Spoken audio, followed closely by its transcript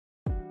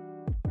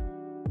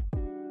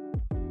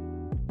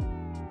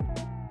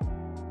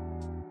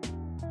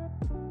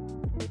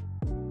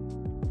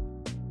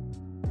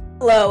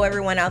Hello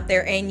everyone out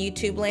there in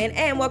YouTube land,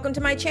 and welcome to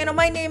my channel.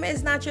 My name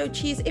is Nacho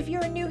Cheese. If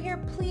you're new here,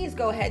 please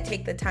go ahead,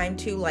 take the time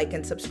to like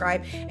and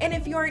subscribe. And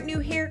if you aren't new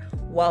here,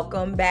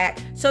 welcome back.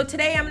 So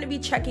today I'm going to be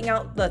checking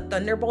out the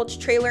Thunderbolts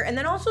trailer, and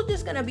then also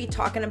just going to be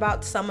talking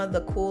about some of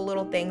the cool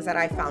little things that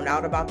I found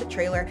out about the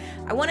trailer.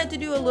 I wanted to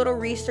do a little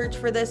research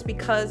for this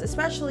because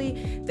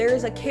especially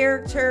there's a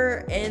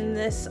character in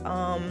this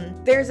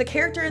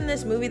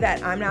movie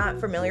that I'm not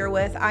familiar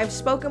with. I've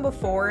spoken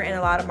before in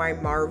a lot of my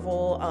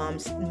Marvel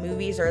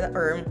movies,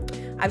 or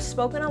I've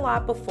spoken a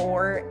lot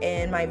before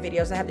in my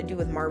videos that have to do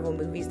with Marvel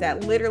movies,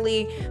 that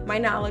literally my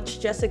knowledge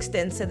just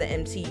extends to the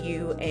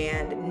MCU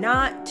and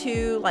not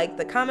to like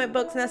the comic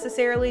books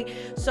necessarily.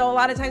 So a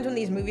lot of times when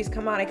these movies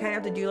come out, I kind of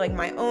have to do like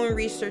my own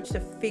research to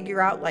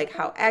figure out like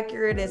how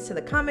accurate it is to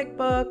the comic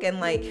book, and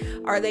like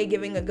are they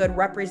giving a good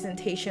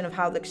representation of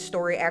how the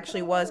story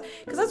actually was,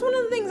 because that's one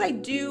of the things I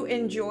do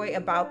enjoy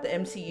about the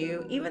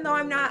MCU. Even though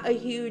I'm not a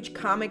huge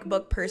comic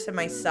book person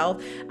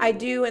myself, I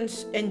do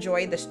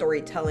enjoy the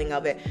storytelling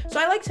of it. So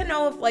I like to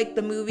know if like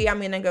the movie I'm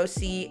gonna go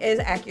see is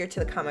accurate to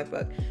the comic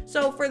book.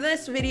 So for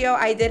this video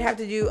I did have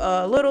to do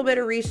a little bit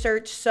of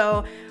research,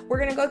 so we're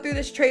gonna go through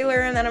this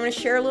trailer and then I'm gonna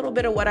share a little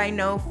bit of what I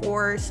know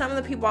for some of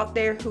the people out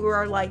there who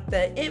are like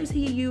the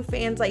MCU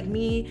fans like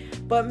me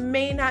but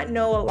may not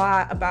know a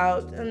lot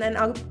about, and then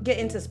I'll get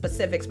into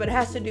specifics, but it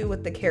has to do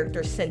with the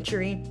character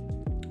Sentry.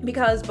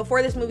 Because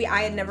before this movie,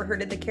 I had never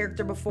heard of the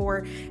character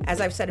before.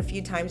 As I've said a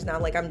few times now,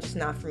 like I'm just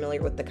not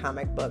familiar with the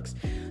comic books.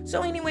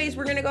 So anyways,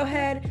 we're gonna go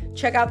ahead,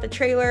 check out the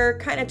trailer,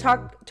 kind of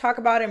talk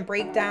about and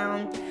break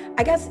down,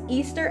 I guess,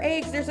 Easter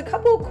eggs. There's a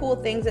couple of cool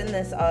things in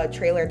this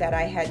trailer that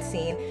I had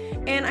seen.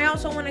 And I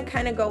also want to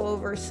kind of go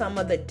over some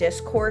of the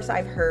discourse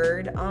I've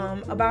heard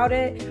about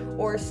it,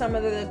 or some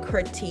of the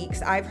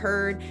critiques I've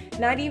heard,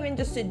 not even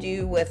just to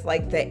do with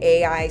like the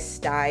AI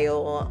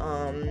style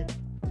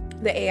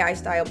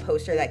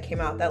poster that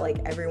came out that like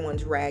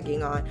everyone's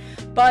ragging on,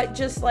 but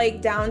just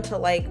like down to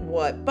like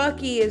what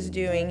Bucky is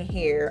doing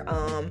here,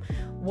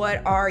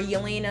 what are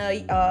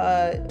Yelena's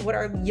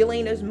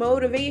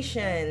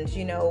motivations,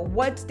 you know,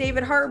 what's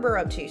David Harbour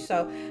up to.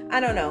 So I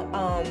don't know,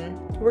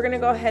 we're gonna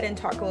go ahead and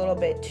talk a little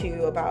bit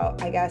too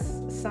about, I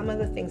guess, some of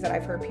the things that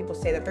I've heard people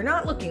say that they're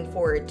not looking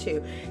forward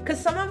to, because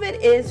some of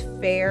it is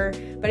fair,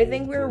 but I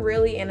think we're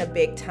really in a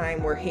big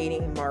time where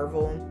hating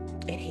Marvel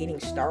and hating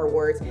Star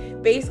Wars,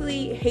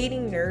 basically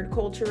hating nerd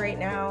culture right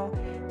now,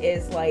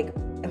 is like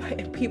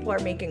people are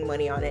making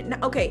money on it. Now,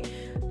 okay,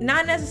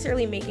 not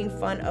necessarily making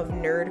fun of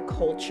nerd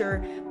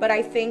culture, but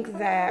I think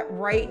that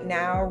right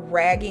now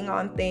ragging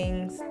on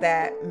things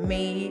that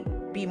may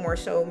be more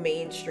so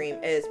mainstream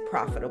is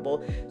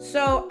profitable.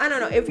 So I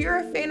don't know, if you're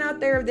a fan out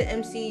there of the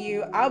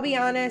MCU, I'll be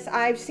honest,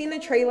 I've seen the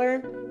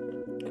trailer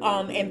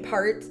in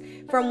parts.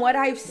 From what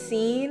I've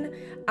seen,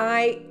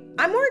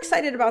 I'm more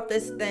excited about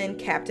this than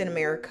Captain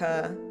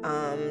America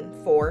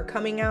 4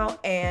 coming out,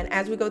 and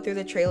as we go through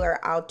the trailer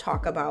I'll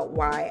talk about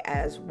why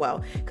as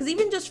well, because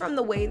even just from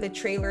the way the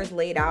trailer is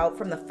laid out,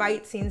 from the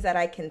fight scenes that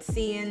I can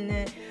see in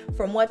it,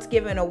 from what's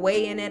given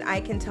away in it, I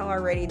can tell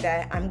already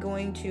that I'm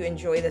going to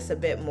enjoy this a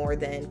bit more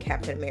than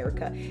Captain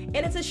America. And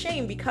it's a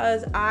shame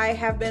because I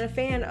have been a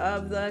fan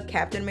of the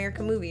Captain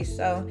America movies.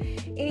 So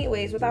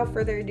anyways, without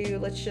further ado,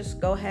 let's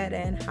just go ahead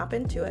and hop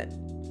into it.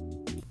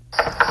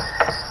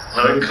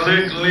 I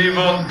click leave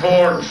on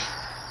port.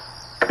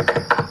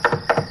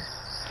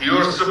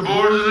 Your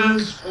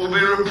subordinates will be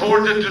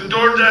reported to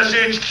DoorDash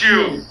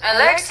HQ.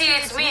 Alexi,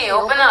 it's me.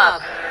 Open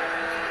up.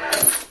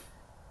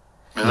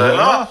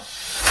 Milena?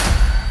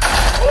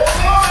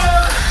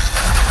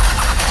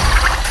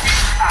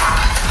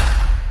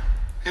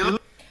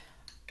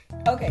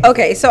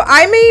 Okay, so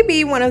I may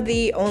be one of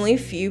the only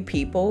few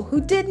people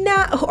who did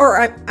not,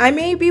 or I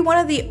may be one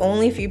of the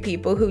only few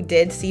people who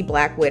did see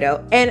Black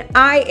Widow, and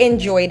I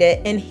enjoyed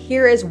it, and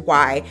here is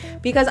why.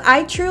 Because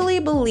I truly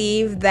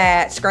believe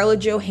that Scarlett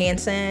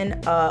Johansson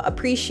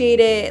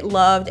appreciated,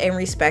 loved, and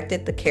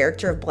respected the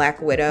character of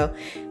Black Widow,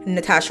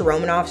 Natasha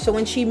Romanoff. So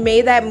when she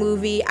made that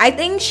movie, I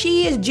think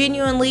she is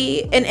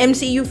genuinely an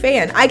MCU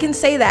fan. I can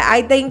say that.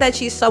 I think that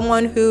she's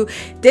someone who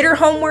did her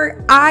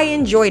homework. I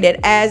enjoyed it.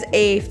 As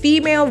a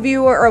female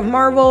viewer of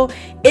Marvel,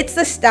 it's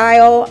the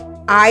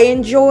style I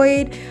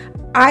enjoyed.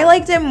 I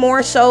liked it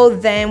more so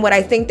than what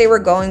I think they were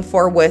going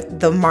for with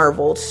the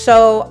Marvels.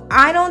 So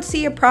I don't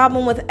see a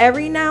problem with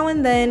every now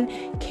and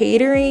then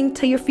catering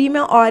to your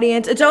female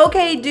audience. It's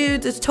okay,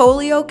 dudes. It's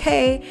totally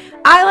okay.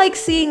 I like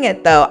seeing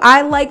it though.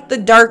 I like the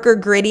darker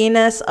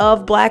grittiness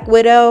of Black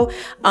Widow.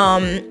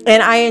 And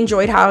I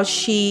enjoyed how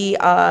she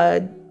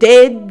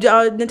did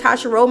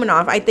Natasha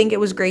Romanoff. I think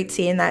it was great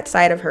seeing that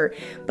side of her.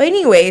 But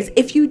anyways,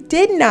 if you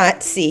did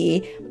not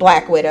see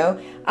Black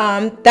Widow,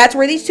 that's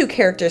where these two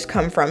characters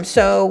come from.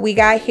 So we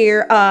got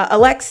here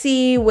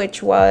Alexi,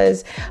 which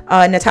was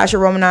Natasha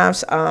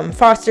Romanoff's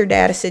foster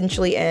dad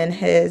essentially, and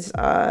his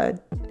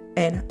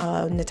and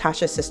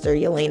Natasha's sister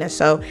Yelena.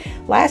 So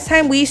last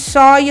time we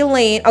saw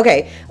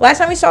last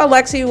time we saw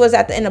Alexei was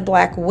at the end of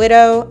Black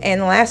Widow,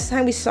 and the last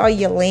time we saw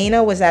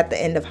Yelena was at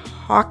the end of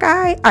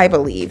Hawkeye, I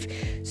believe.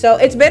 So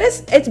it's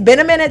been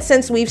a minute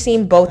since we've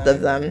seen both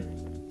of them.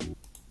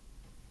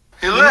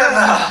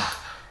 Helena!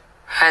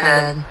 Hi,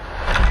 Dad.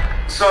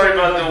 Sorry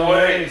about the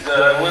wait.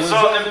 It was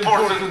an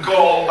important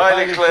call,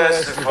 highly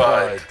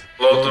classified.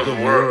 Lot of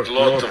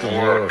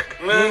work.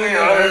 Many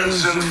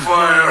irons in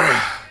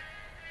fire.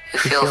 You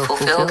feel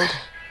fulfilled?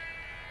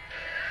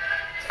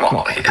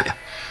 Oh,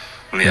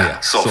 yeah,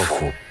 so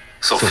full,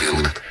 so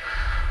filled.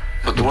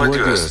 But why do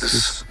you ask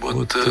this?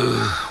 What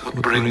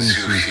brings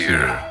you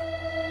here?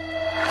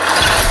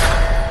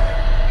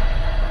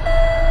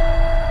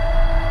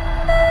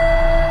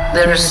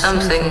 There is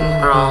something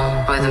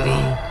wrong with me.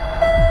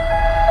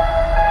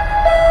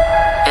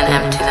 An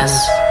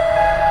emptiness.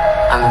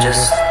 I'm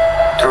just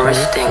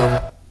drifting.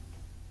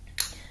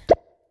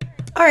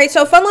 All right,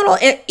 so fun little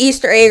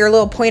Easter egg or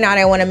little point out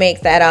I want to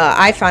make that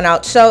I found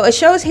out. So it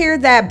shows here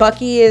that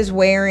Bucky is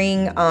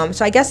wearing,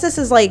 so I guess this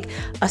is like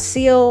a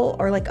seal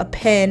or like a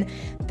pin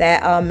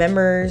that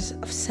members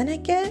of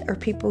Senate get, or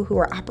people who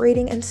are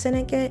operating in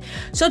Senate get.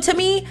 So to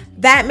me,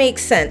 that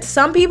makes sense.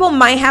 Some people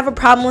might have a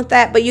problem with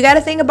that, but you got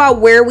to think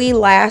about where we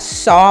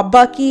last saw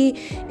Bucky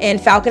in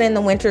Falcon and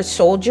the Winter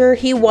Soldier.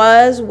 He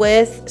was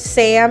with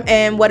Sam,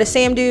 and what does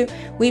Sam do?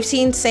 We've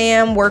seen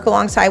Sam work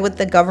alongside with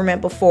the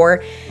government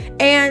before,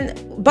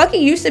 and Bucky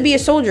used to be a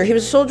soldier. He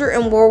was a soldier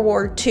in World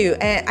War II,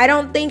 and I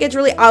don't think it's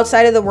really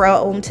outside of the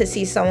realm to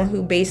see someone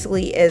who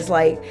basically is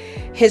like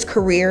his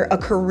career, a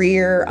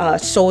career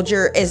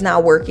soldier, is now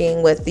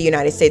working with the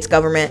United States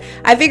government.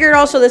 I figured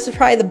also this is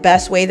probably the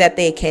best way that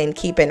they can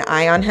keep an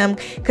eye on him,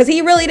 because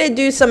he really did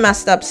do some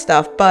messed up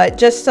stuff. But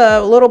just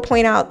a little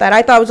point out that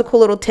I thought was a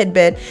cool little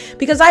tidbit,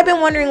 because I've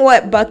been wondering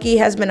what Bucky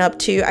has been up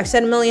to. I've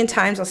said a million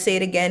times, I'll say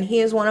it again, he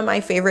is one of my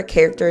favorite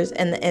characters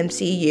in the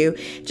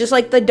MCU. Just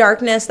like the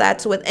darkness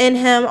that's within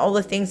him, all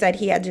the things that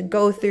he had to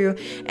go through,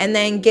 and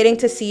then getting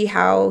to see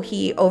how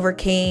he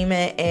overcame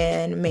it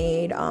and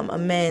made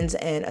amends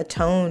and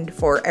atoned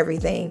for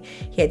everything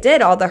he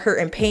did, all the hurt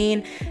and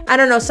pain. I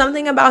don't know,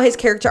 something about his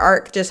character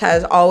arc just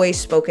has always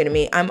spoken to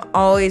me. I'm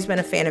always been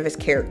a fan of his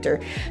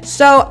character,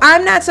 so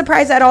I'm not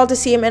surprised at all to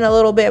see him in a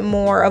little bit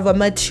more of a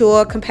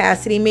mature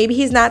capacity. Maybe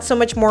he's not so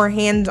much more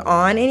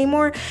hands-on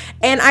anymore,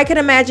 and I can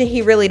imagine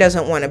he really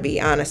doesn't want to be,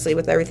 honestly,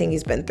 with everything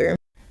he's been through.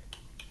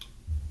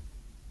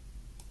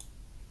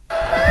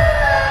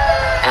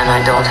 And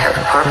I don't have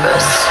a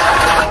purpose.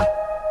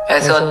 I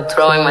thought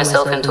throwing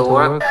myself into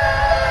work,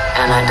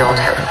 and I don't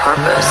have a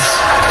purpose.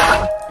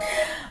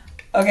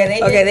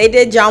 Okay, they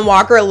did John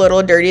Walker a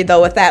little dirty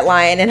though with that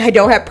line, and I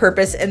don't have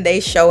purpose, and they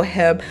show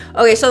him.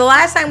 Okay, so the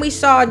last time we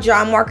saw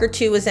John Walker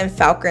 2 was in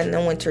Falcon and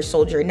the Winter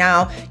Soldier.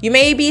 Now, you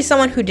may be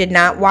someone who did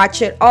not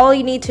watch it. All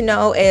you need to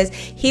know is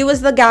he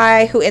was the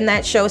guy who in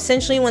that show,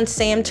 essentially when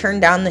Sam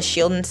turned down the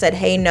shield and said,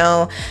 hey,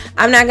 no,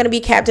 I'm not going to be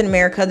Captain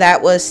America.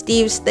 That was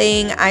Steve's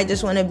thing. I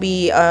just want to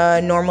be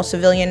a normal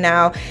civilian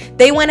now.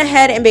 They went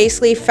ahead and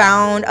basically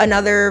found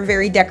another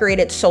very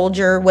decorated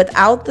soldier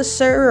without the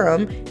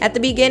serum at the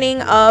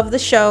beginning of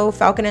the show,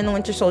 Falcon and the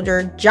Winter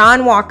Soldier.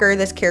 John Walker,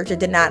 this character,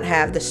 did not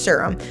have the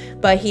serum,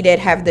 but he did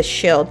have the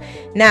shield.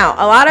 Now,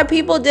 a lot of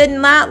people did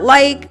not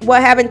like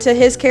what happened to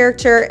his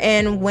character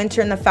in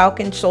Winter and the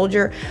Falcon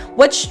Soldier.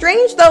 What's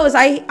strange though is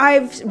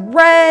I've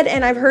read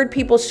and I've heard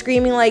people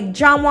screaming like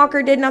John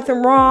Walker did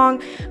nothing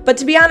wrong, but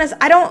to be honest,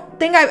 I don't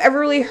think I've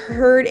ever really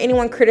heard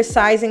anyone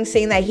criticizing,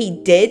 saying that he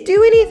did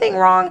do anything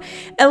wrong.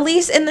 At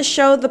least in the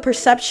show, the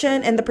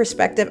perception and the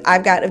perspective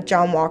I've got of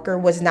John Walker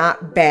was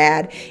not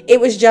bad. It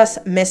was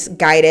just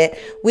misguided.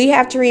 We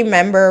have to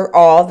remember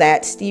all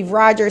that Steve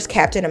Rogers,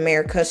 Captain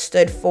America,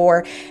 stood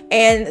for,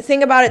 and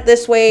think about it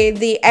this way: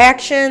 the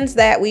actions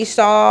that we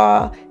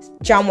saw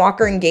John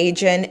Walker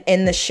engage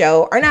in the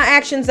show are not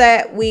actions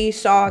that we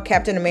saw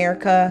Captain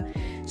America.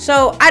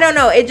 So I don't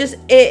know, it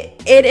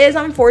is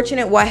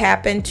unfortunate what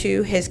happened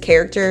to his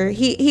character.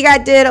 He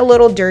did a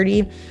little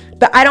dirty,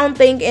 but I don't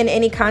think in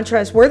any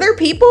contrast, were there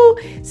people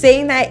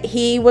saying that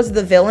he was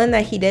the villain,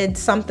 that he did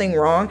something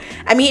wrong?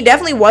 I mean, he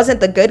definitely wasn't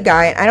the good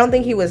guy. I don't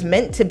think he was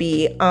meant to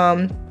be.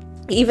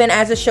 Even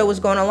as the show was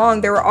going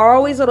along, there were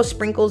always little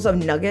sprinkles of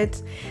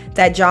nuggets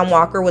that John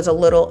Walker was a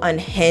little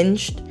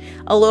unhinged,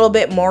 a little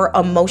bit more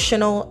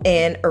emotional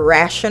and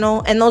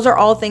irrational. And those are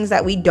all things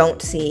that we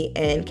don't see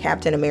in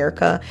Captain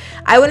America.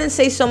 I wouldn't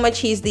say so much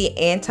he's the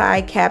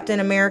anti-Captain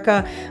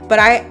America, but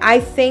I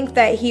think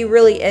that he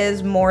really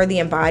is more the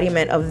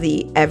embodiment of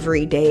the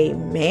everyday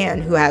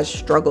man who has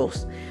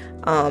struggles,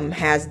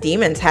 has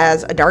demons,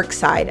 has a dark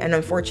side. And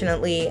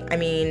unfortunately, I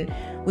mean,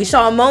 we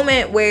saw a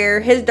moment where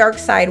his dark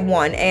side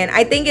won, and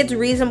I think it's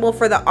reasonable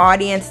for the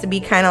audience to be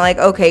kind of like,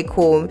 okay,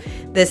 cool,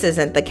 this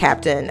isn't the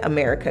Captain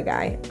America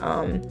guy.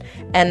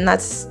 And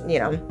that's, you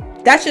know,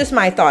 that's just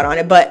my thought on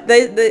it. But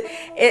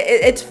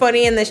it's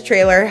funny in this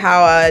trailer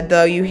how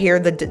though you hear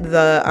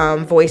the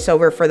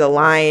voiceover for the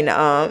line,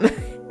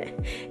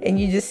 And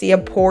you just see a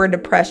poor,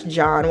 depressed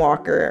John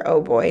Walker.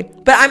 Oh boy.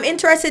 But I'm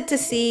interested to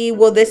see,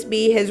 will this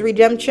be his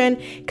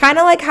redemption? Kind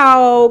of like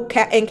how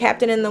in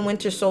Captain and the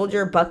Winter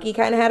Soldier, Bucky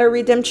kind of had a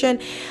redemption.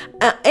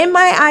 In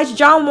my eyes,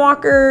 John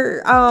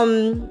Walker,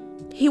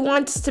 he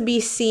wants to be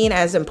seen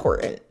as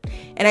important.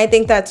 And I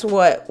think that's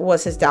what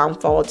was his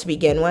downfall to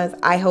begin with.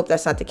 I hope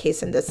that's not the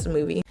case in this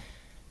movie.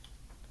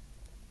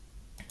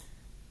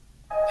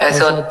 I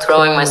thought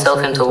throwing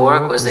myself into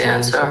work was the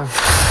answer.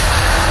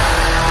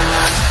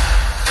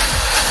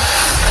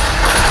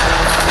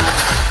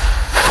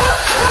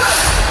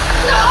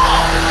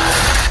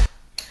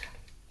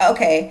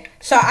 Okay,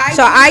 so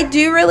I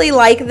do really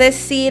like this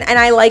scene, and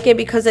I like it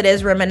because it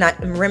is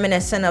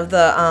reminiscent of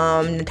the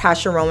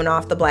Natasha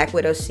Romanoff, the Black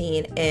Widow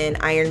scene in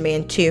Iron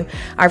Man 2.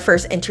 Our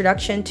first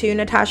introduction to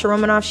Natasha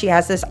Romanoff. She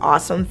has this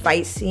awesome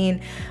fight scene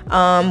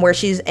where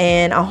she's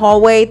in a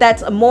hallway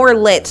that's more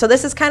lit. So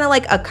this is kind of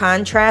like a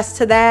contrast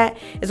to that,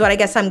 is what I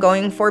guess I'm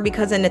going for,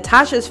 because in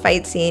Natasha's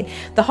fight scene,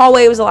 the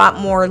hallway was a lot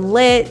more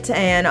lit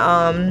and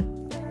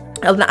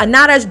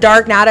not as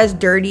dark, not as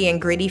dirty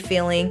and gritty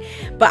feeling,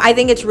 but I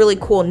think it's really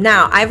cool.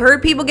 Now, I've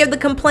heard people give the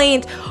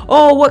complaint,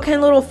 oh, what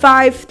can little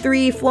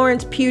 5'3"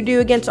 Florence Pugh do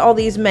against all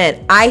these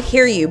men? I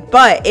hear you,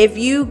 but if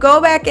you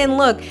go back and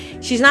look,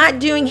 she's not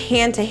doing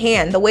hand to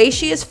hand. The way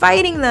she is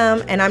fighting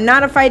them, and I'm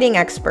not a fighting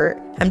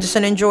expert, I'm just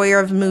an enjoyer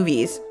of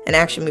movies and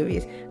action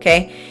movies,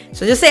 okay?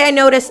 So just say I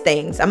notice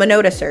things. I'm a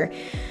noticer.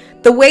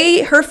 The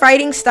way her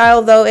fighting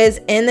style, though,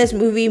 is in this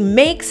movie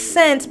makes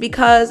sense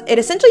because it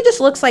essentially just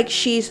looks like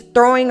she's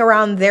throwing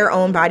around their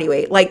own body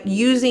weight, like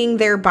using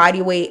their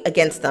body weight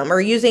against them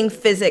or using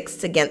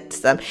physics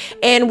against them.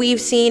 And we've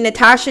seen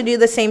Natasha do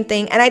the same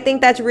thing. And I think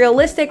that's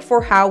realistic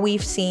for how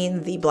we've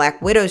seen the Black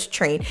Widows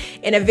train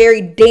in a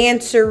very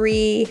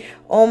dancery,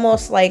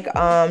 almost like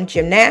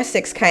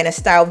gymnastics kind of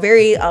style,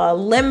 very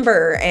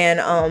limber and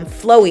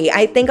flowy.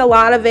 I think a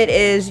lot of it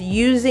is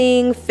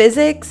using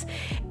physics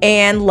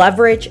and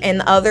leverage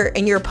and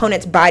your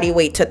opponent's body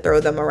weight to throw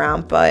them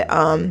around. But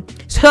and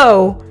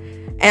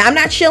I'm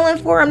not chilling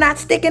for, I'm not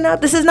sticking up,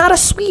 this is not a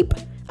sweep.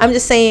 I'm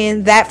just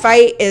saying that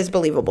fight is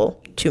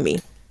believable to me.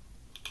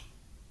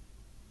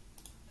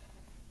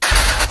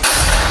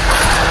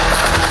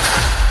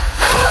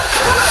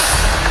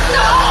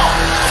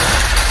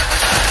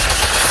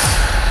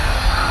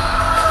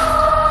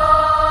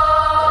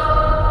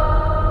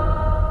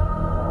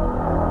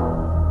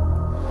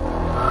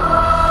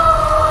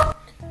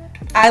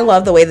 I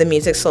love the way the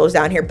music slows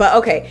down here. But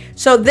okay,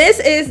 so this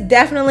is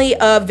definitely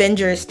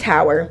Avengers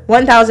Tower.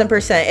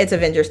 1000% it's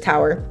Avengers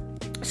Tower.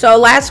 So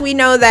last we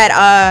know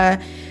that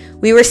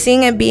we were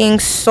seeing it being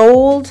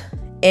sold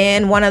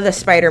in one of the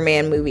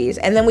Spider-Man movies.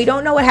 And then we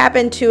don't know what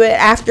happened to it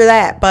after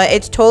that. But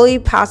it's totally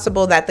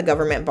possible that the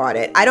government bought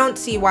it. I don't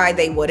see why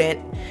they wouldn't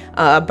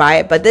buy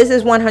it. But this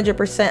is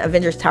 100%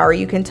 Avengers Tower.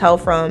 You can tell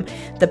from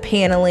the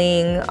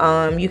paneling.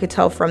 You could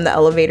tell from the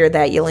elevator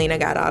that Yelena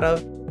got out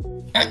of.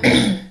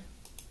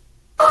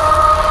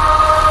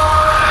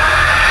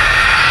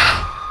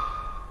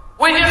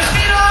 When you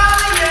feel on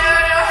the air,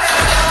 your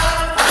head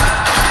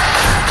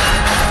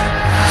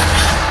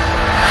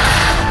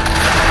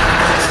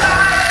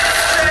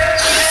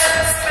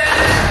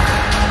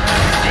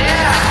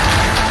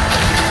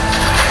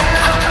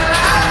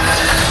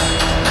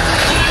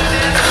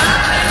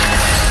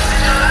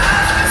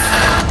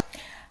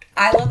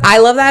on I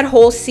love that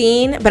whole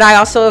scene, but I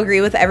also agree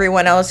with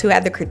everyone else who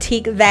had the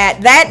critique that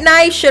that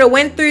knife should have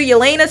went through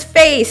Yelena's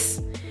face.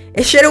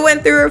 It should have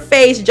went through her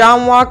face.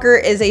 John Walker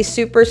is a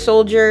super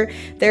soldier.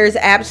 There's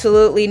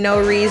absolutely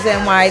no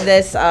reason why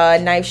this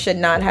knife should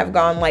not have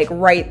gone like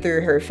right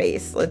through her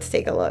face. Let's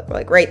take a look,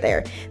 like right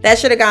there. That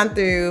should have gone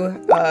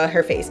through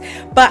her face.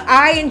 But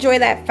I enjoy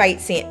that fight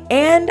scene.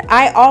 And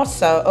I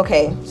also,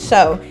 okay,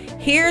 so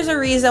here's a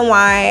reason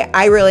why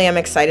I really am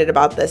excited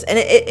about this.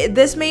 And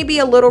this may be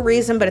a little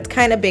reason, but it's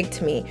kind of big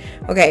to me.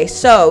 Okay,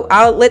 so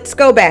let's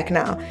go back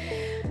now.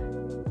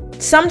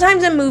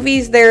 Sometimes in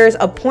movies, there's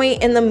a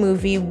point in the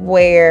movie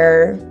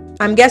where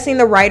I'm guessing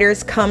the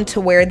writers come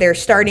to where they're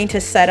starting to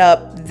set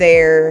up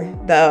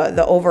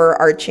the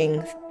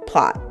overarching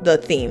plot, the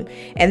theme,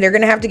 and they're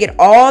gonna have to get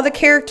all the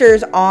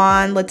characters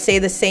on, let's say,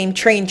 the same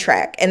train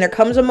track. And there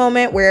comes a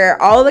moment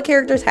where all the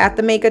characters have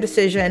to make a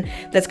decision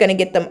that's gonna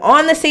get them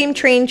on the same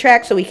train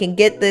track so we can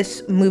get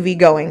this movie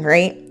going,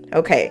 right?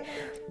 Okay,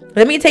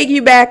 let me take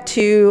you back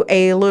to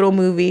a little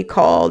movie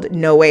called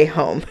No Way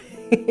Home.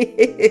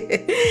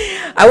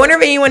 I wonder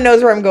if anyone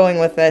knows where I'm going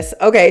with this.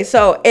 Okay,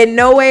 so in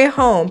No Way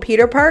Home,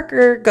 Peter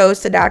Parker goes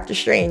to Doctor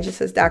Strange and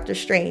says, Doctor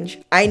Strange,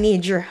 I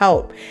need your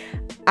help.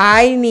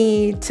 I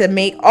need to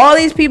make all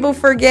these people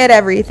forget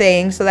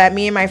everything so that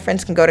me and my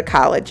friends can go to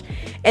college.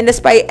 And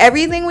despite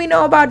everything we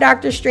know about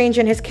Doctor Strange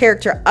and his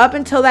character up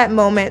until that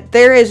moment,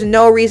 there is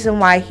no reason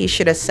why he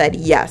should have said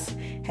yes.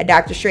 Had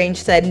Doctor Strange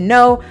said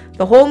no,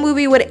 the whole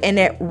movie would end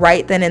it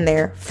right then and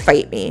there.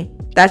 Fight me.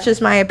 That's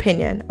just my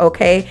opinion,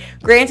 okay?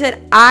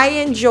 Granted, I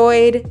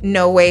enjoyed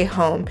No Way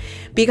Home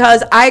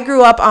because I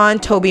grew up on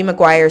Tobey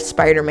Maguire's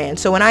Spider-Man.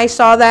 So when I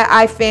saw that,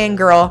 I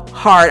fangirl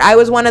hard. I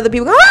was one of the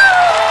people, oh,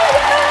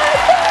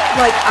 yes!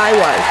 like I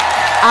was.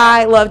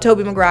 I love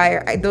Tobey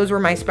Maguire. Those were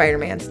my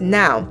Spider-Mans.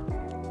 Now,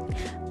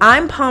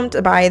 I'm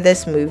pumped by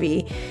this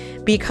movie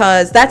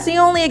because that's the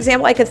only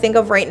example I could think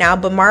of right now,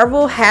 but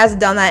Marvel has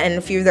done that in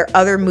a few of their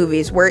other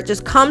movies where it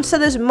just comes to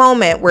this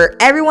moment where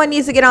everyone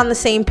needs to get on the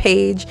same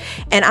page,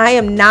 and I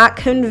am not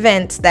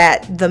convinced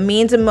that the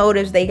means and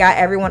motives they got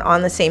everyone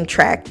on the same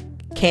track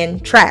can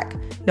track.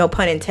 No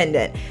pun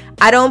intended.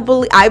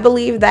 I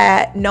believe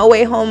that No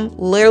Way Home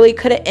literally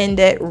could have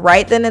ended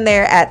right then and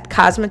there at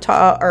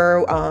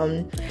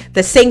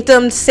the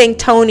Sanctum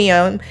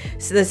Sanctonium,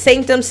 the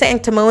Sanctum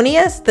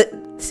Sanctimonious,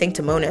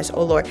 Sanctimonious,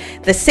 oh Lord,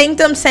 the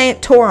Sanctum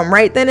Sanctorum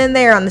right then and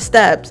there on the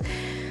steps.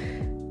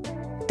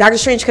 Doctor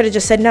Strange could have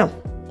just said no,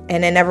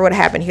 and it never would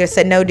have happened. He would have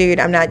said, no, dude,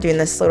 I'm not doing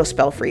this little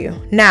spell for you.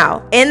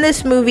 Now, in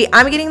this movie,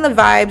 I'm getting the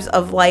vibes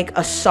of like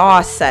a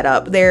Saw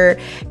setup. They're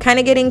kind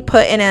of getting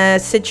put in a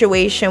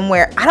situation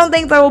where I don't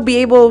think they'll be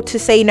able to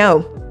say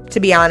no, to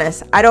be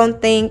honest. I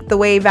don't think the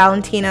way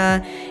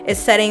Valentina is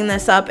setting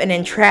this up and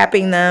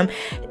entrapping them,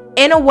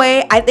 in a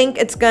way, I think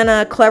it's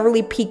gonna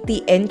cleverly pique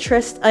the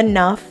interest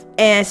enough,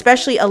 and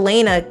especially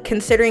Elena,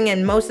 considering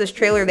in most of this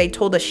trailer they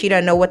told us she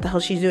doesn't know what the hell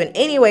she's doing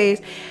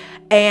anyways.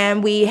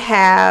 And we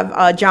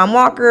have John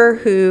Walker,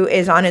 who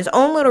is on his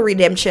own little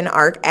redemption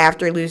arc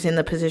after losing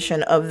the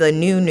position of the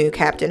new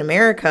Captain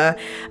America.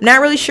 I'm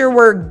not really sure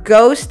where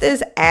Ghost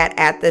is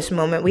at this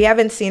moment. We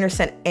haven't seen her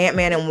since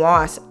Ant-Man and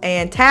Wasp.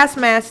 And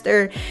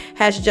Taskmaster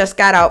has just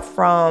got out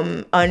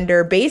from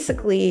under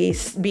basically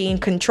being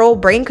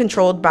brain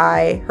controlled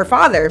by her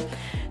father.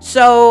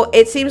 So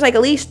it seems like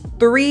at least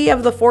 3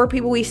 of the 4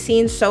 people we've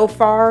seen so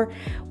far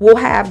will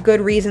have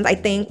good reasons. I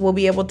think we'll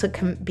be able to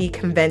be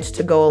convinced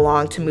to go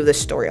along to move the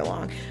story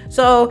along.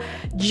 So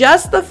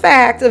just the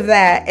fact of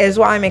that is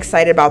why I'm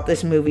excited about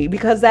this movie,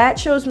 because that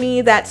shows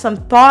me that some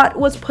thought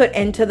was put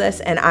into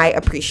this, and I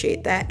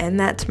appreciate that. And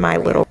that's my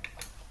little...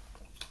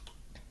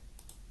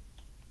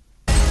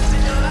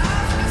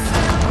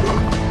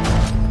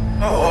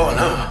 Oh,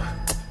 no.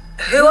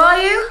 Who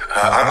are you?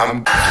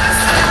 I'm...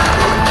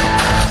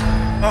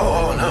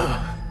 Oh, no.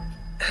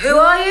 Who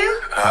are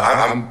you?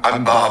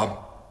 I'm Bob.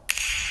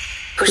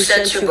 Who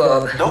sent you,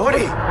 Bob?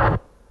 Nobody. Are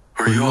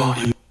you all...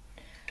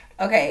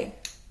 Okay.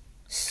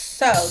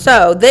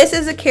 So this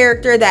is a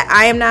character that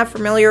I am not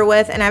familiar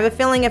with, and I have a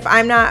feeling if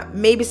I'm not,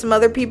 maybe some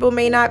other people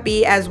may not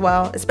be as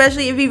well,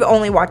 especially if you've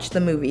only watched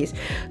the movies.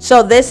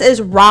 So this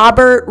is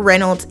Robert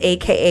Reynolds,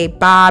 aka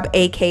Bob,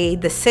 aka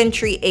the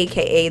Sentry,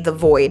 aka the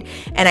Void.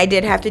 And I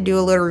did have to do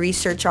a little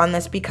research on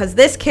this because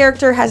this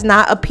character has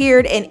not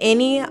appeared in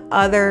any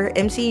other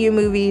MCU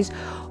movies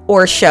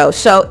or show.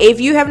 So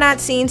if you have not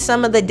seen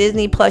some of the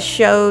Disney Plus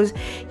shows,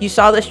 you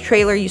saw this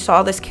trailer, you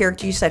saw this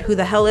character, you said, who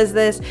the hell is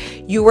this?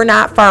 You were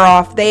not far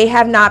off. They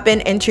have not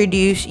been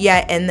introduced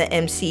yet in the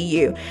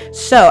MCU.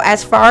 So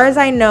as far as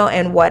I know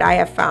and what I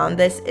have found,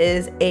 this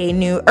is a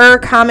newer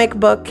comic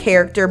book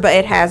character, but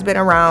it has been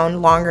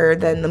around longer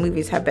than the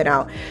movies have been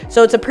out.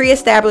 So it's a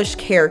pre-established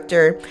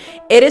character.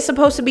 It is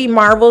supposed to be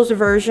Marvel's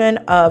version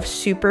of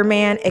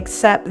Superman,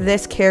 except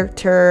this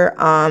character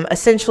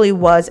essentially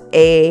was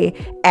a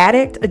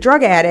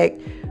drug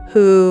addict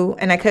who,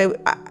 and I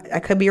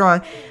could be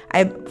wrong,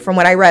 from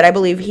what I read, I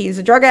believe he's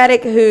a drug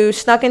addict who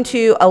snuck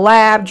into a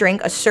lab,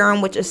 drank a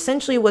serum, which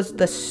essentially was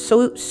the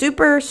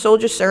super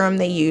soldier serum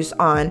they used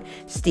on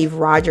Steve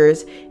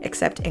Rogers,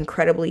 except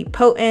incredibly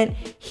potent.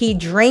 He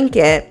drank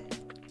it.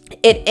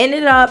 It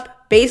ended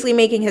up basically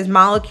making his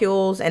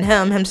molecules and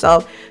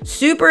himself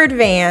super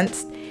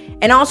advanced,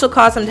 and also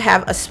caused him to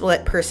have a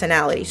split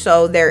personality.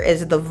 So there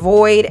is the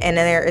Void and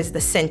then there is the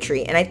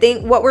Sentry. And I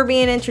think what we're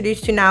being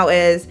introduced to now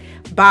is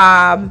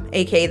Bob,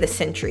 aka the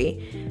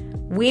Sentry.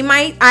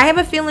 I have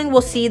a feeling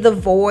we'll see the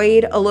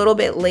Void a little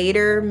bit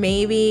later,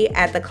 maybe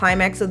at the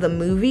climax of the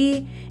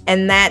movie,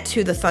 and that's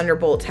who the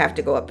Thunderbolts have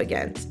to go up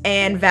against.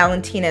 And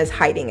Valentina is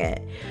hiding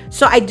it.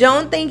 So I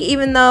don't think,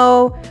 even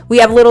though we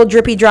have little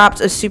drippy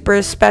drops of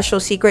super special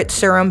secret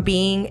serum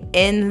being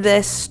in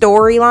this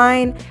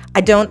storyline,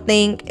 I don't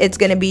think it's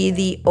going to be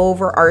the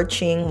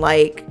overarching,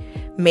 like,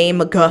 main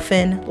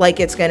MacGuffin like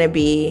it's going to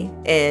be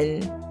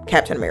in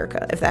Captain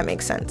America, if that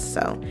makes sense.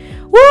 So,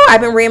 woo,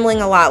 I've been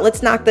rambling a lot.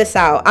 Let's knock this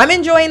out. I'm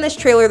enjoying this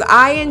trailer.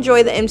 I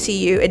enjoy the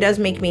MCU. It does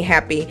make me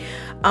happy.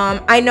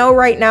 I know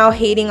right now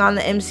hating on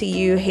the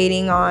MCU,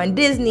 hating on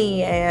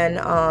Disney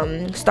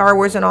and Star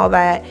Wars and all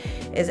that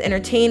is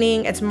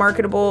entertaining. It's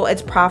marketable.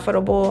 It's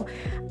profitable.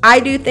 I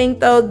do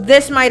think, though,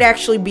 this might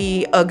actually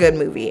be a good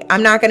movie.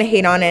 I'm not going to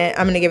hate on it.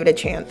 I'm going to give it a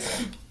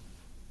chance.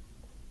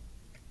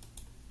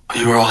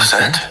 You were all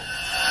sent?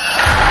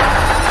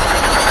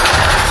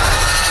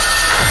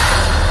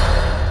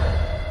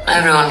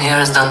 Everyone here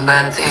has done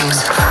bad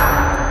things.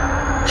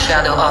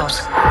 Shadow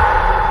ops.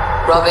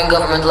 Robbing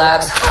government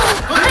labs.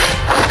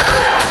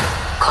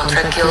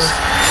 Contract kills.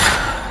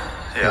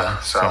 Yeah,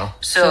 so?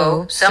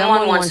 So,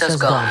 someone wants us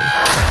gone.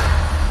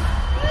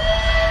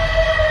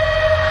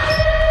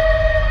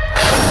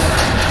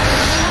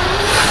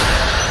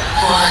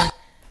 What?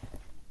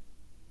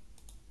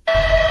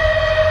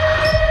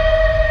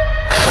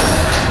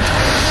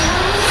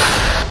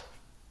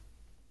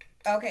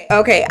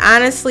 Okay,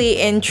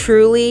 honestly and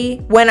truly,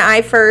 when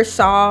I first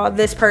saw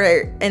this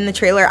part in the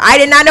trailer, I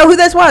did not know who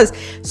this was.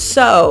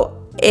 So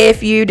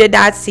if you did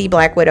not see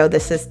Black Widow,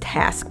 this is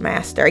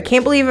Taskmaster. I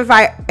can't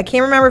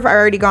remember if I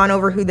already gone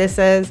over who this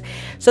is.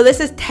 So this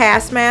is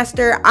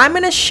Taskmaster. I'm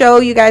going to show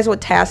you guys what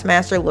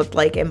Taskmaster looked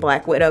like in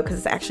Black Widow because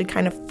it's actually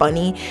kind of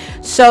funny.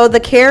 So the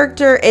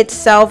character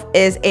itself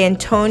is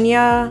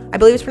Antonia. I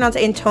believe it's pronounced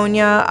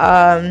Antonia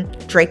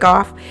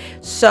Dreykov.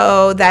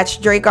 So that's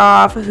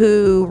Dreykov,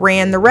 who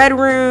ran the Red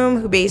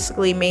Room, who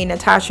basically made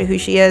Natasha who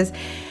she is.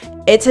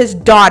 It's his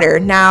daughter.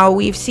 Now,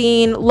 we've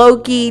seen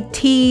Loki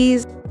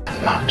tease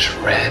much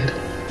red.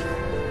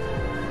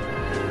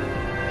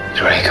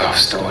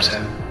 Dreykov's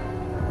daughter.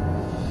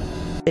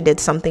 They did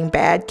something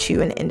bad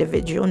to an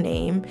individual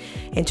named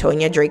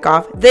Antonia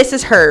Dreykov. This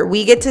is her.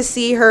 We get to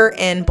see her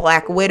in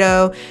Black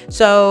Widow.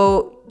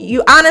 So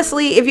you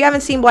honestly, if you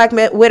haven't seen Black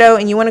Widow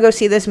and you want to go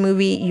see this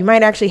movie, you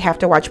might actually have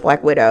to watch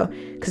Black Widow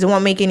because it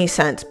won't make any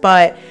sense.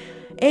 But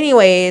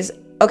anyways,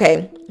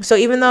 okay. So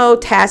even though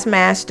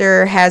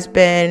Taskmaster has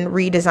been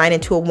redesigned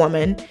into a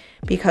woman,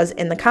 because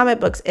in the comic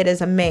books it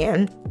is a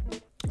man,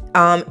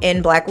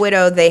 in Black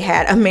Widow they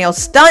had a male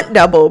stunt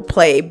double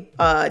play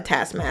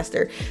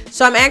Taskmaster.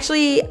 So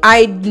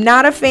I'm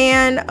not a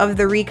fan of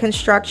the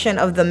reconstruction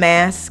of the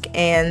mask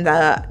and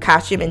the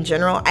costume in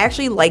general. I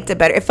actually liked it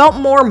better. It felt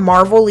more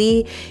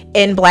Marvel-y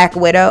in Black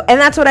Widow,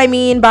 and that's what I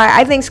mean by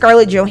I think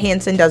Scarlett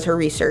Johansson does her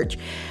research.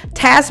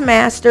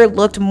 Taskmaster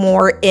looked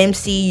more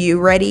MCU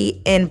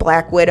ready in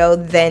Black Widow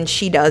than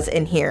she does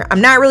in here.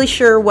 I'm not really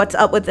sure what's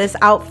up with this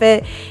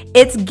outfit.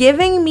 It's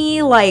giving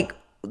me like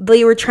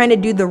they were trying to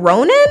do the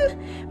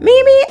Ronin,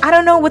 maybe? I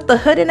don't know, with the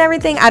hood and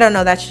everything. I don't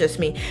know, that's just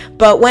me.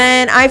 But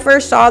when I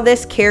first saw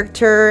this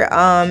character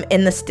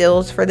in the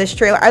stills for this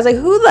trailer, I was like,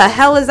 who the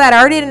hell is that? I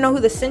already didn't know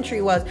who the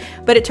Sentry was.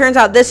 But it turns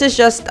out this is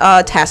just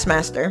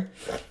Taskmaster.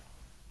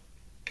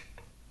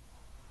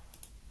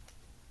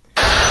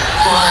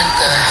 What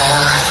the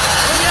hell?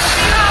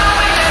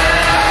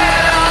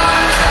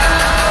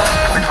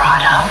 We're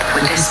brought up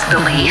with this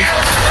belief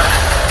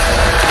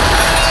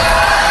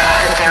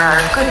that there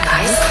are good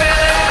guys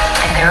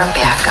and there are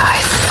bad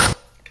guys.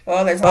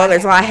 Well, there's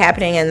a lot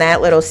happening in that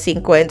little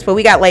sequence. But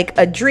we got like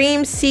a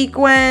dream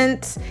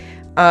sequence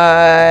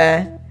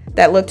that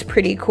looked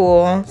pretty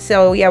cool.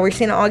 So yeah, we're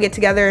seeing it all get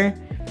together.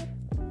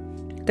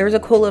 There was a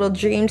cool little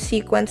dream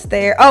sequence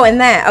there. Oh,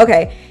 and that,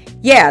 okay.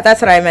 Yeah,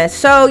 that's what I missed.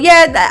 So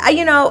yeah,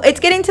 you know, it's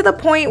getting to the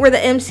point where the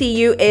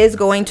MCU is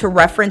going to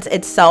reference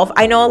itself.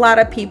 I know a lot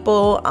of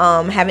people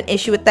have an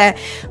issue with that,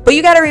 but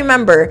you got to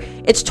remember,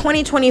 it's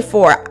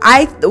 2024.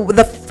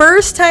 The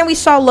first time we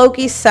saw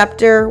Loki's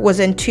scepter was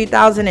in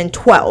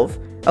 2012.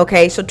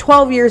 Okay, so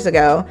 12 years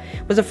ago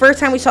was the first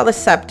time we saw the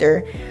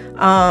scepter.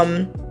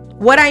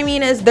 What I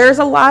mean is there's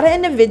a lot of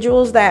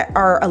individuals that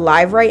are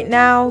alive right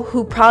now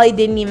who probably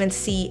didn't even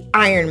see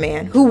Iron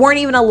Man, who weren't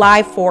even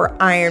alive for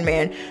Iron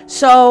Man.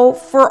 So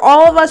for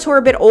all of us who are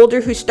a bit older,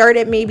 who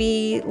started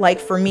maybe like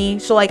for me,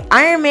 so like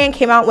Iron Man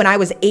came out when I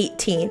was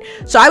 18.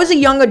 So I was a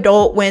young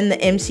adult when the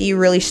MCU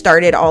really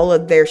started all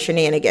of their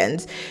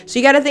shenanigans. So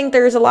you got to think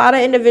there's a lot of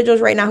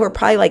individuals right now who are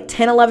probably like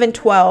 10, 11,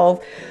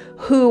 12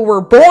 who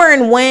were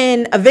born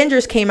when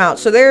Avengers came out.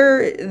 So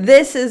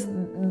this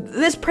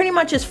pretty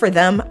much is for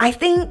them. I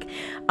think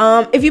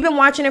if you've been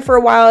watching it for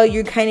a while,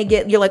 you kind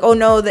of you're like, oh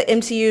no, the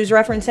MCU is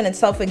referencing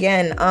itself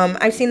again.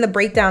 I've seen the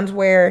breakdowns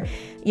where,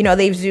 you know,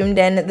 they've zoomed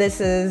in.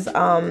 This is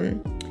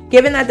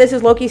given that this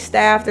is Loki's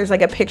staff, there's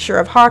like a picture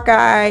of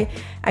Hawkeye.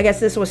 I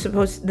guess this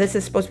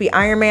is supposed to be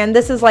Iron Man.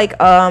 This is like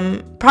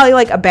probably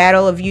like a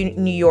Battle of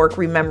New York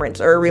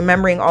remembrance, or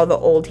remembering all the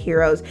old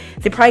heroes.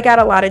 They probably got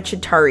a lot of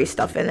Chitauri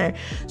stuff in there.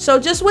 So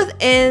just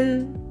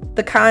within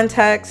the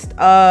context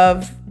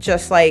of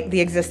just like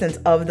the existence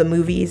of the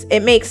movies,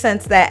 it makes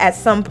sense that at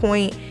some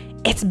point,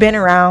 it's been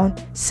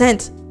around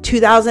since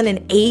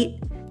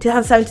 2007,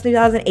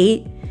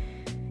 2008.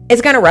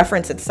 It's gonna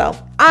reference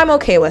itself. I'm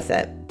okay with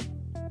it.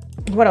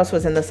 What else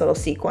was in this little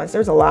sequence?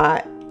 There's a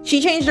lot.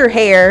 She changed her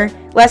hair.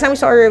 Last time we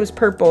saw her, it was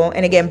purple.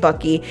 And again,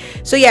 Bucky.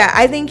 So yeah,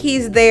 I think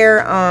he's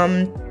there.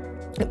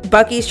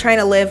 Bucky's trying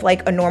to live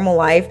like a normal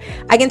life.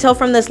 I can tell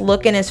from this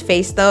look in his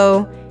face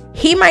though,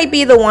 he might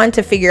be the one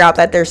to figure out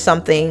that there's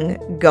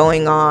something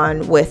going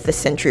on with the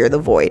Sentry or the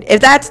Void.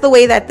 If that's the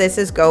way that this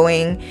is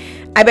going,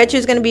 I bet you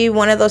it's going to be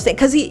one of those things.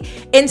 Because he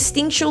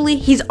instinctually,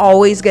 he's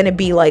always going to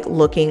be like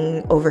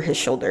looking over his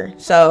shoulder.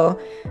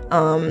 So,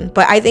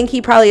 but I think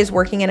he probably is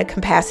working in a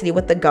capacity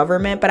with the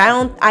government. But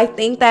I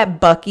think that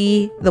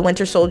Bucky, the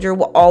Winter Soldier,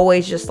 will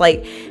always just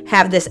like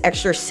have this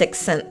extra sixth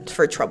sense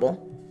for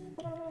trouble.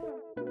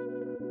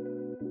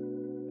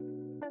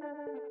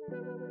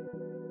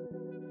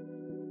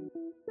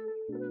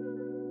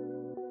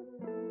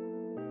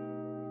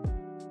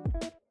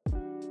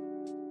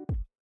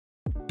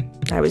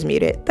 I was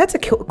muted. That's a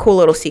cool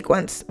little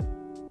sequence.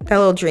 That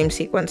little dream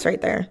sequence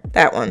right there.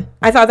 That one.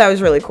 I thought that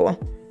was really cool.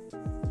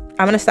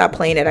 I'm going to stop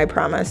playing it, I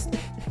promise.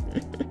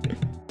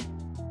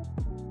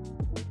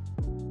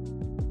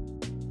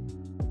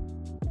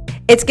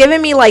 It's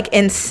giving me like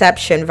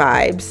Inception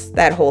vibes,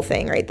 that whole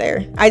thing right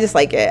there. I just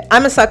like it.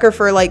 I'm a sucker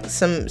for like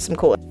some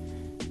cool.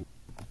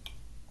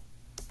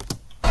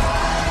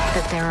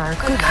 That there are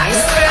good guys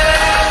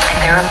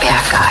and there are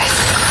bad guys.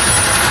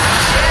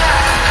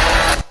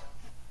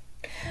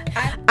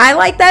 I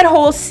like that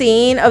whole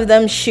scene of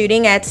them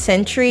shooting at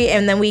Sentry,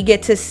 and then we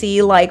get to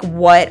see like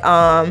what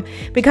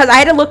because I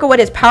had to look at what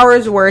his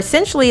powers were.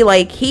 Essentially,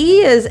 like,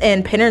 he is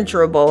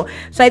impenetrable,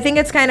 so I think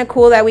it's kind of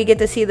cool that we get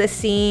to see this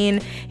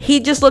scene. He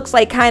just looks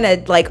like kind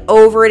of like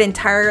over it and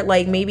tired,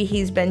 like maybe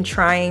he's been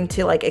trying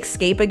to like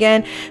escape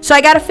again. So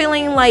I got a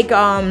feeling like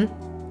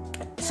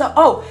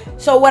so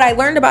what I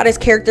learned about his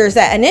character is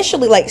that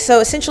initially, like, so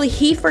essentially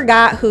he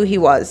forgot who he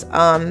was.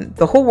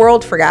 The whole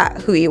world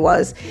forgot who he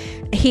was.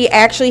 He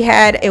actually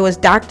had, it was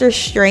Doctor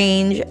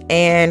Strange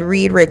and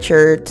Reed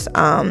Richards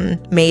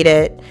made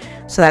it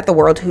so that the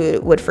world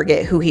would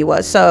forget who he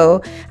was.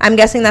 So I'm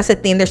guessing that's a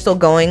theme they're still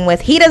going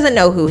with. He doesn't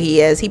know who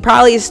he is. He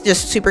probably is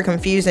just super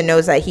confused and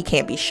knows that he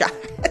can't be shot.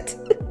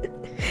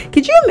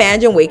 Could you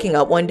imagine waking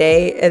up one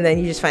day and then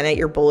you just find out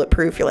you're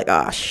bulletproof? You're like,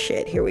 oh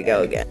shit, here we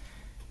go again.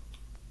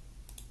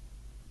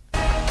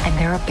 And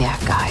there are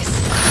bad guys.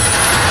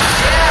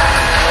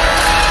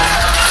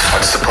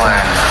 What's the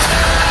plan?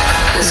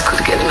 This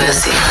could get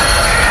messy.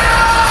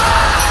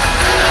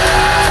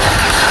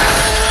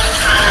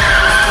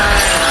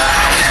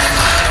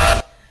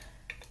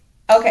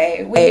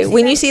 Okay,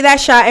 when you see that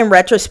shot in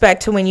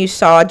retrospect to when you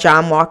saw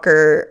John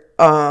Walker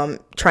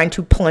trying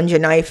to plunge a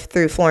knife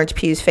through Florence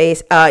Pugh's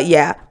face,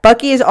 yeah,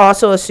 Bucky is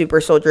also a super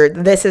soldier.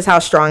 This is how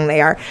strong they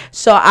are.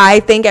 So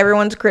I think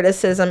everyone's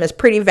criticism is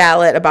pretty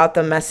valid about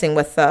them messing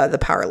with the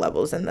power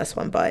levels in this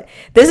one, but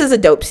this is a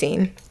dope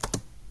scene.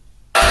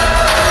 But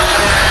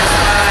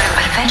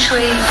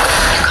eventually, you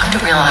come to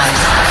realize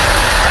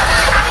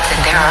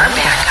that there are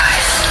bad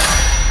guys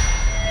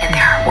and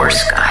there are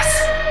worse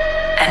guys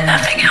and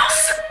nothing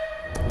else.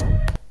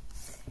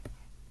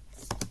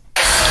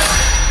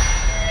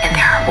 And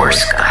there are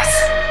worse guys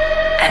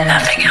and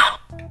nothing else.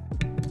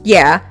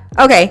 Yeah.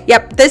 Okay.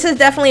 Yep. This is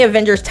definitely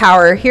Avengers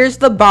Tower. Here's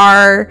the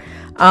bar,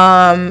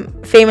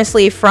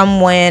 famously from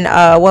when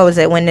what was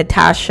it, when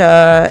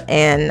Natasha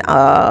and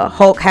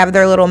Hulk have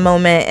their little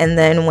moment, and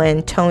then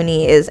when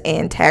Tony is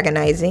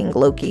antagonizing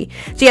Loki.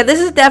 So yeah, this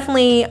is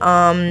definitely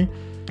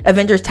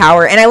Avengers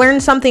Tower. And I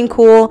learned something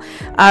cool.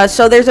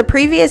 So there's a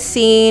previous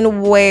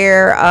scene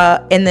where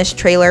in this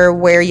trailer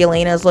where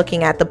Yelena is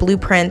looking at the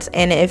blueprints,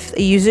 and if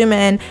you zoom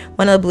in,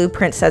 one of the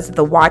blueprints says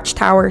the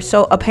Watchtower.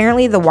 So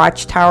apparently the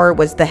Watchtower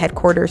was the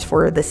headquarters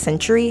for the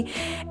Sentry,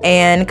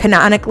 and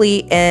canonically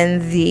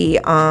in the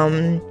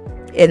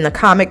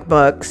comic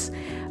books,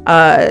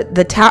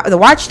 the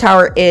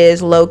Watchtower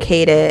is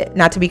located,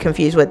 not to be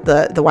confused with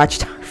the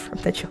Watchtower from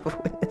the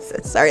Jehovah's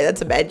Witnesses. Sorry,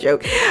 that's a bad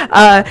joke.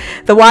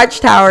 The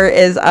Watchtower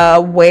is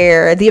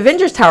where the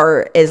Avengers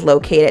Tower is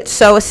located.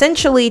 So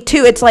essentially,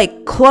 too, it's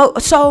like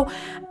close. So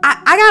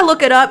I gotta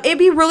look it up. It'd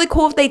be really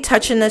cool if they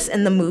touch on this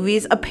in the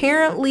movies.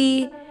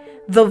 Apparently,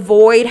 the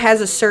Void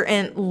has a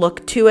certain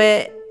look to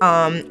it.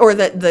 Or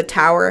the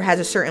tower has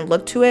a certain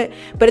look to it,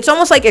 but it's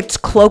almost like it's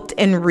cloaked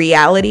in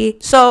reality.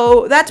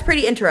 So that's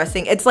pretty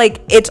interesting. It's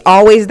like it's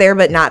always there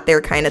but not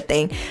there kind of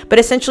thing. But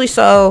essentially,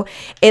 so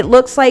it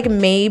looks like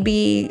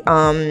maybe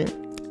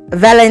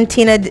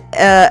Valentina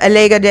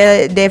Allega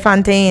de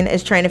Fontaine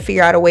is trying to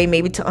figure out a way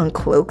maybe to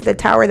uncloak the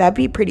tower. That'd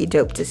be pretty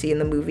dope to see in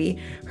the movie,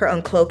 her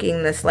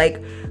uncloaking this like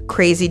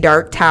crazy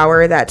dark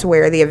tower that's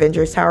where the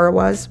Avengers Tower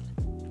was.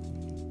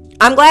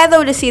 I'm glad,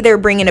 though, to see they're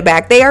bringing it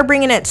back. They are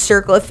bringing it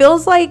circle. It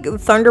feels like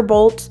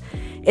Thunderbolts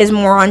is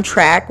more on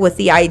track with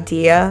the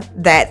idea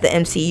that the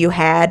MCU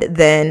had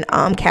than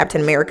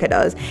Captain America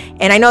does.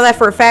 And I know that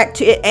for a fact,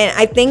 too, and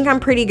I think I'm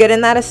pretty good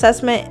in that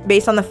assessment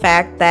based on the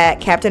fact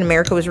that Captain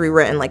America was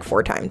rewritten like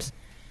 4 times.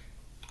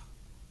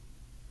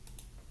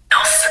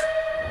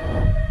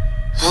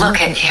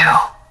 Look at you.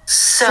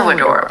 So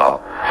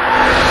adorable.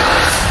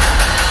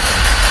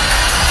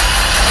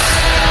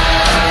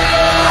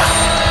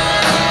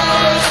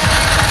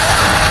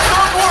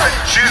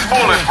 She's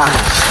bulletproof.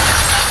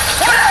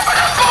 What happened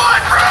to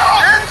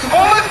bulletproof? It's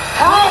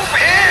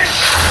bulletproof-ish.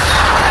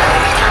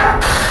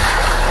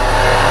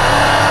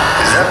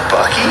 Is that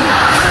Bucky?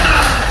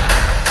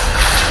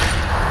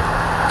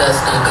 That's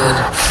not good.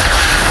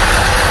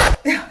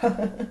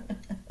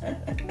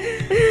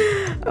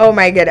 Oh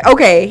my god.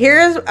 Okay,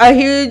 here's a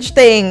huge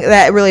thing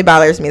that really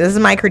bothers me. This is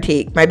my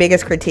critique, my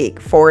biggest critique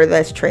for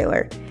this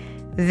trailer.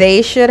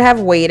 They should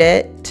have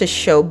waited to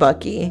show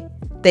Bucky.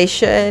 They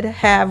should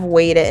have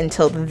waited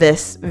until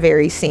this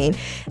very scene.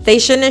 They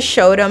shouldn't have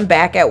showed him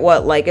back at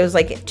what, like, it was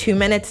like 2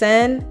 minutes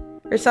in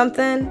or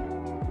something.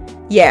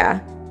 Yeah,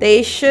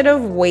 they should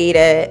have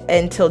waited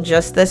until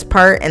just this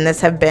part, and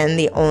this have been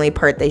the only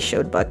part they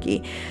showed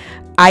Bucky.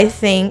 I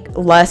think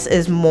less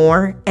is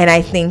more, and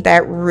I think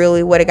that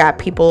really would have got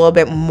people a little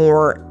bit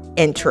more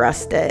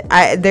interested.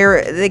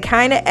 They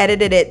kind of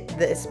edited it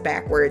this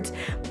backwards,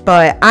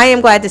 but I am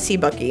glad to see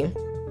Bucky.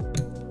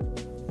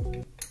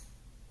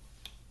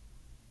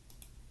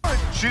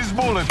 She's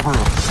bulletproof.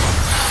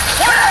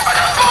 What happened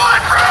to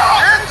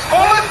bulletproof? It's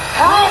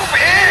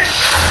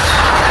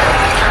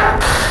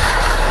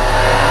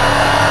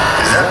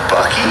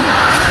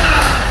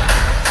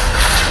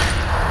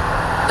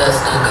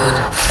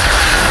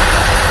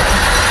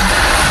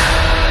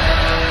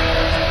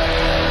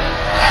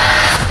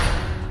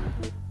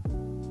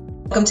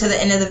Welcome to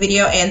the end of the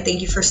video, and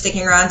thank you for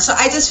sticking around. So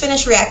I just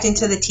finished reacting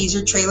to the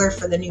teaser trailer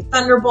for the new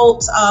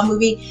Thunderbolts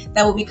movie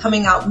that will be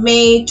coming out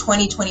May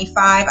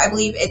 2025. I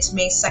believe it's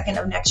May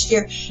 2nd of next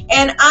year.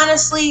 And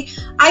honestly,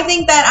 I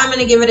think that I'm going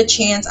to give it a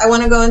chance. I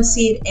want to go and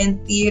see it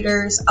in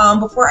theaters.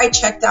 Before I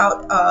checked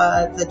out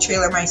the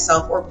trailer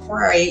myself, or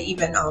before I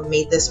even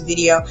made this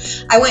video,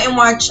 I went and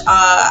watched,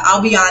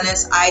 I'll be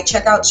honest, I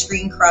check out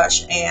Screen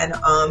Crush and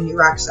New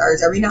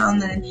Rockstars every now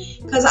and then,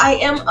 because I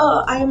am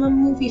a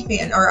movie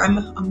fan, or I'm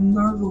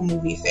a Marvel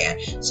movie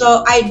fan.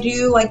 So I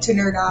do like to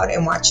nerd out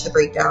and watch the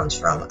breakdowns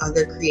from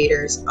other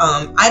creators.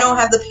 I don't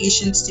have the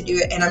patience to do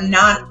it, and I'm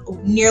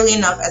not nearly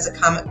enough as a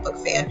comic book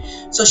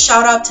fan. So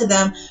shout out to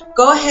them.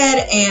 Go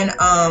ahead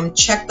and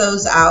check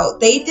those out.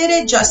 They did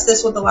it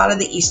justice with a lot of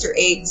the Easter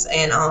eggs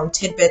and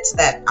tidbits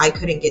that I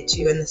couldn't get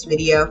to in this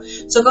video.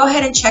 So go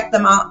ahead and check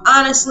them out.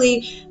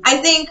 Honestly, I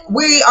think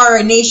we are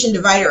a nation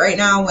divided right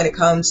now when it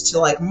comes to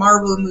like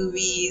Marvel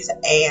movies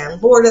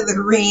and Lord of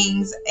the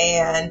Rings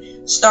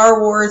and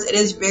Star Wars. It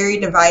is very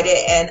divided,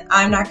 and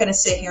I'm not going to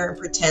sit here and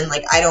pretend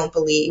like I don't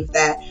believe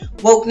that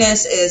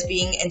wokeness is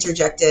being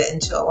interjected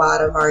into a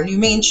lot of our new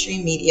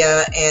mainstream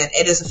media, and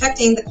it is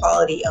affecting the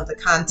quality of the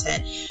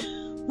content.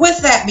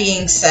 With that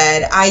being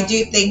said, I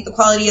do think the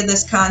quality of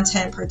this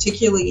content,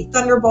 particularly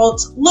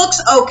Thunderbolts,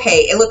 looks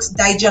okay. It looks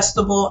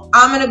digestible.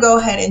 I'm going to go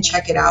ahead and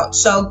check it out.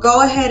 So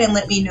go ahead and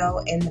let me know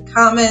in the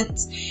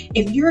comments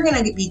if you're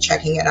going to be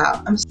checking it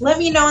out. Let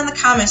me know in the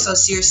comments, so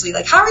seriously,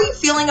 like, how are you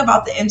feeling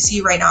about the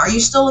MCU right now? Are you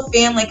still a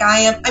fan like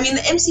I am? I mean,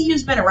 the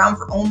MCU's been around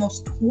for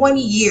almost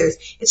 20 years.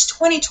 It's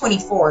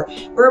 2024.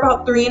 We're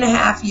about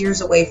 3.5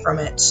 years away from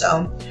it.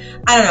 So,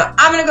 I don't know.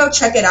 I'm going to go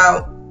check it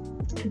out.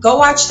 Go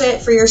watch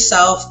it for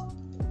yourself.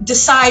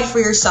 Decide for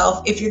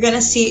yourself. If you're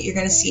gonna see it, you're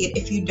gonna see it.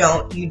 If you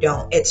don't, you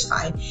don't. It's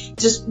fine.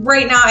 Just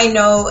right now, I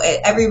know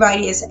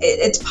everybody is,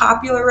 it's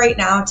popular right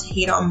now to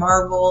hate on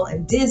Marvel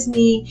and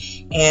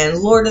Disney and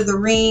Lord of the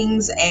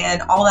Rings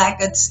and all that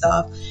good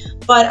stuff.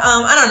 But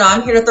I don't know,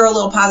 I'm here to throw a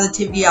little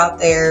positivity out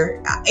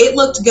there. It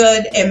looked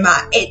good, and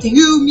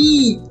to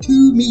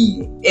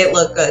me, it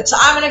looked good. So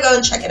I'm gonna go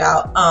and check it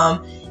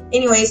out.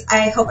 Anyways,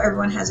 I hope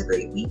everyone has a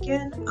great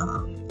weekend.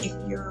 If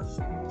you're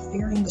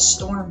fearing the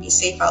storm, be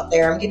safe out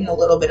there. I'm getting a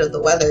little bit of the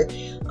weather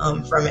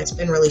from it. It's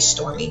been really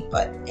stormy.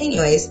 But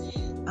anyways,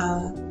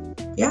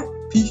 yeah,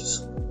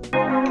 peace.